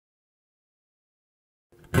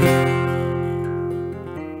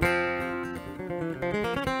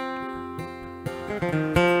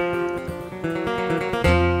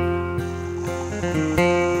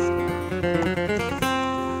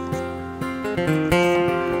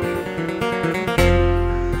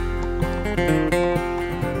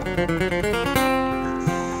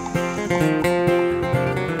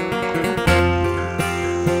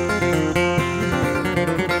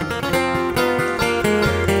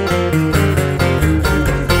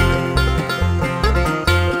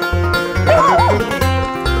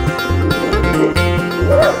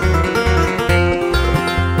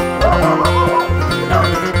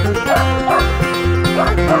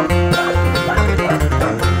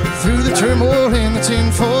Through the turmoil in the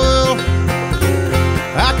tinfoil,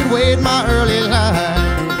 I could wade my early life.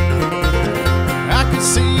 I could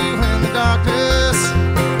see you in the darkness,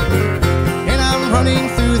 and I'm running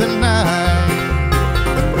through the night.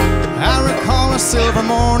 I recall a silver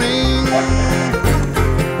morning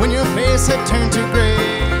when your face had turned to gray.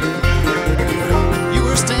 You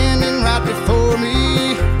were standing right before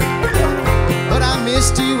me, but I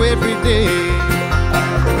missed you every day.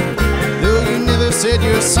 Though you never said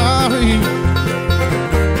you're sorry,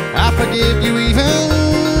 I forgive you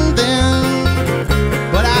even then.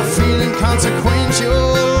 But I feel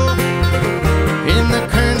inconsequential in the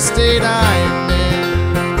current state I'm in.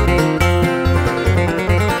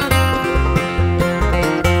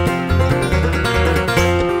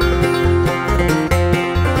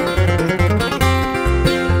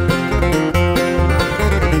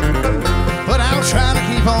 But I'll try to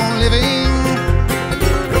keep on living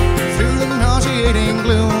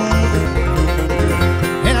gloom,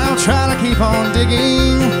 and I'll try to keep on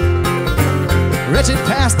digging wretched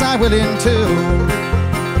past I will into.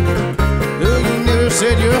 Though you never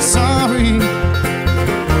said you're sorry,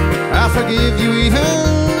 I forgive you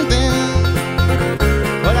even then.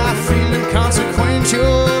 But I feel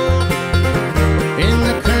inconsequential in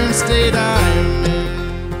the current state I'm in.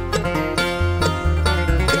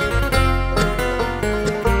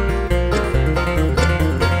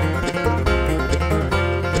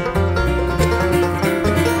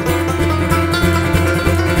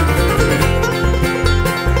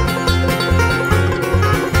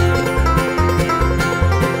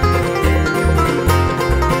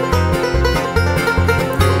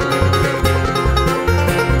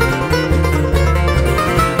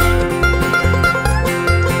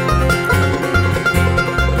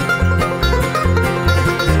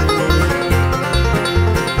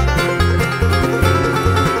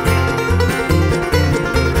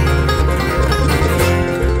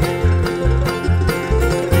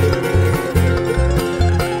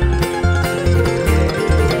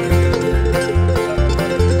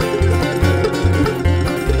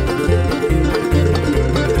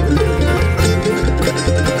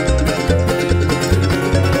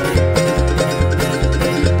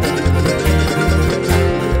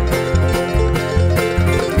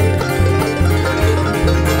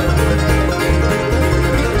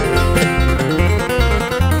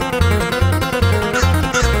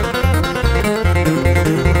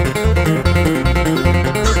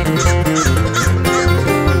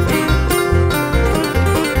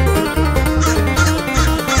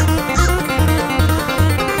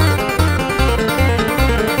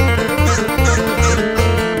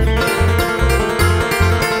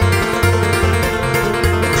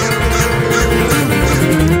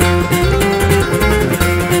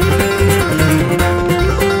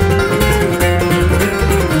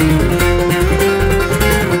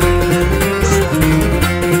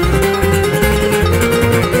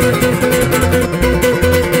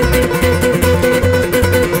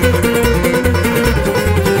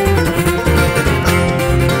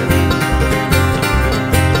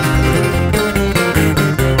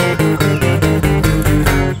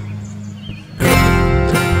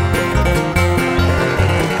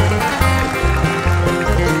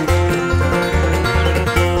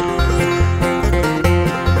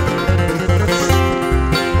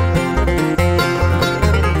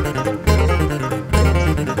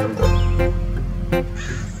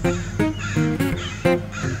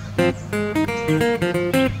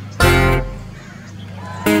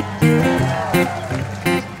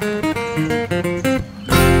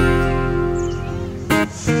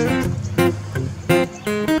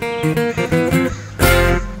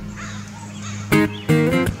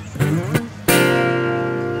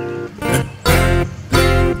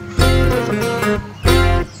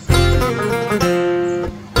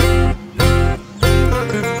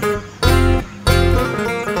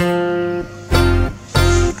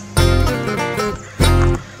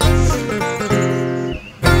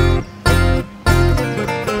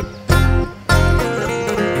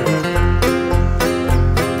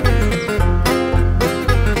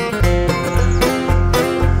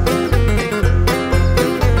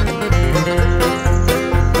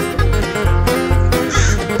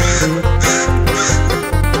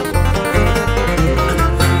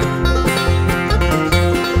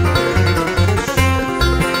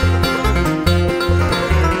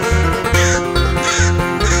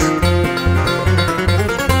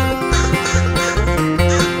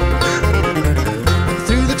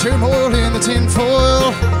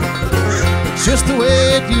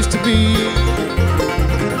 used to be.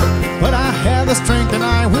 But I have the strength and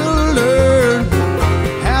I will learn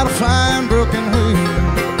how to fly on broken wings.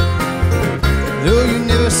 Though you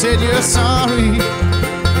never said you're sorry,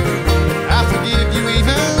 I forgive you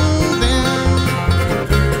even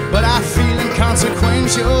then. But I feel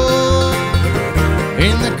inconsequential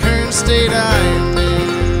in the current state I am in.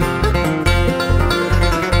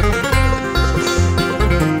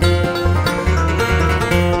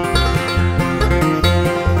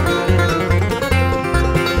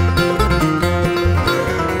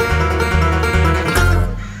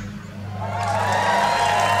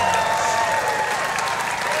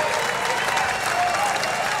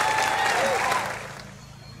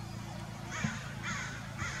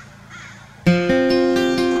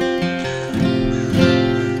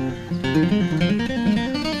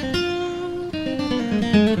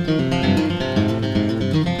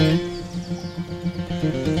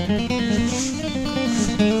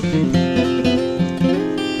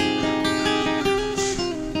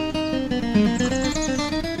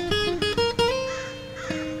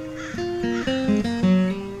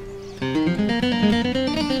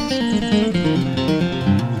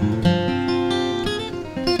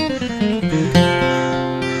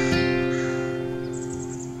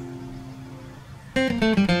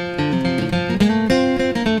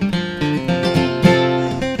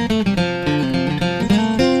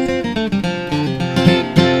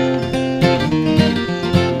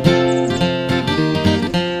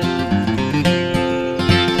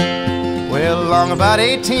 About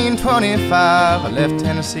 1825, I left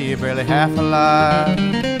Tennessee barely half alive.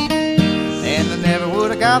 And I never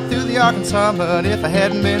would have got through the Arkansas mud if I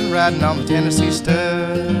hadn't been riding on the Tennessee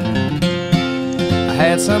stud. I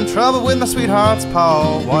had some trouble with my sweetheart's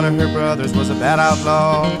paw. One of her brothers was a bad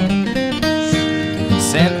outlaw.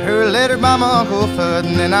 Sent her a letter by my Uncle Fudd,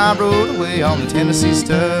 and then I rode away on the Tennessee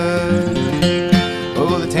stud.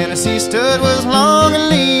 Oh, the Tennessee stud was long and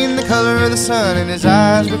lean, the color of the sun, and his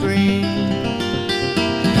eyes were green.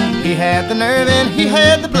 He had the nerve and he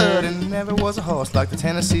had the blood, and never was a horse like the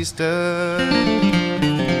Tennessee stud.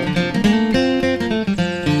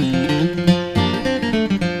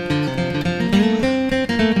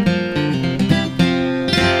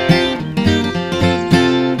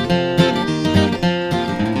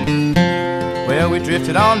 Well, we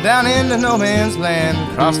drifted on down into no man's land,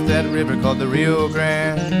 crossed that river called the Rio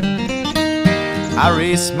Grande. I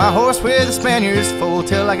raced my horse with the Spaniards foal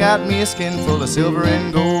till I got me a skin full of silver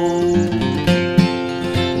and gold.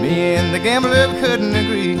 Me and the gambler couldn't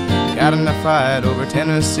agree, got in a fight over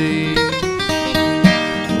Tennessee.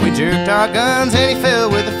 We jerked our guns and he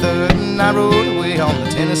fell with a thud, and I rode away on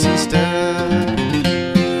the Tennessee stud.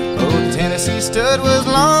 Oh, the Tennessee stud was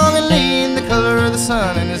long and lean, the color of the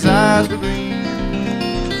sun, and his eyes were green.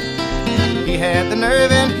 He had the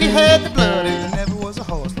nerve and he had the blood, and there never was a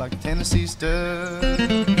horse like the Tennessee stud.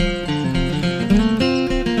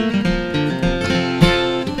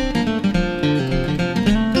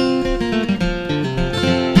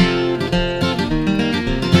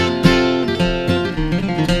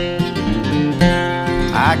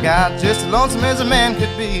 I got just as lonesome as a man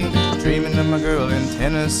could be, dreaming of my girl in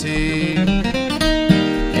Tennessee.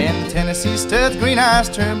 And the Tennessee stud's green eyes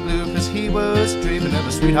turned blue, 'cause he was dreaming of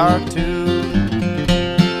a sweetheart too.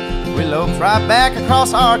 We loped right back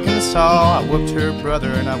across Arkansas. I whooped her brother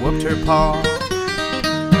and I whooped her pa.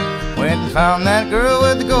 Went and found that girl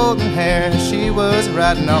with the golden hair. She was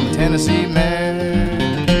riding on the Tennessee mare.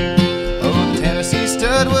 Oh, the Tennessee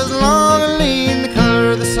stud was long and lean, the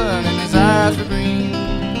color of the sun, and his eyes were green.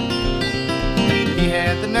 He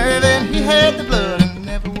had the nerve and he had the blood, and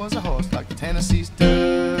never was a horse like the Tennessee stud.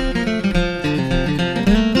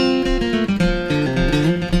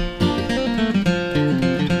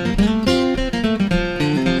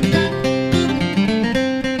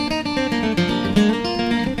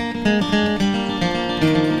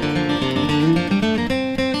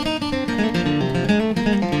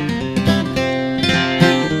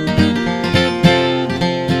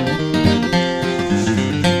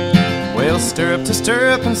 Stirrup to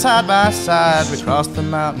stirrup and side by side, we crossed the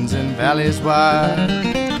mountains and valleys wide.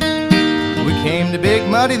 We came to Big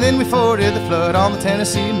Muddy, then we forded the flood on the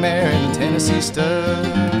Tennessee mare and the Tennessee stud.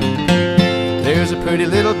 There's a pretty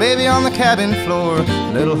little baby on the cabin floor,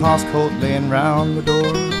 a little hoss colt laying round the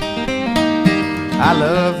door. I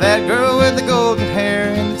love that girl with the golden hair,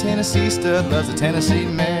 and the Tennessee stud loves the Tennessee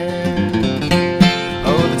mare.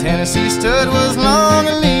 Oh, the Tennessee stud was long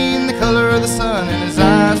and lean, the color of the sun, and his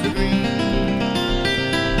eyes were green.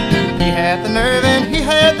 He had the nerve and he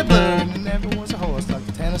had the blood, and there never was a horse like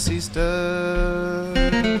the Tennessee stud.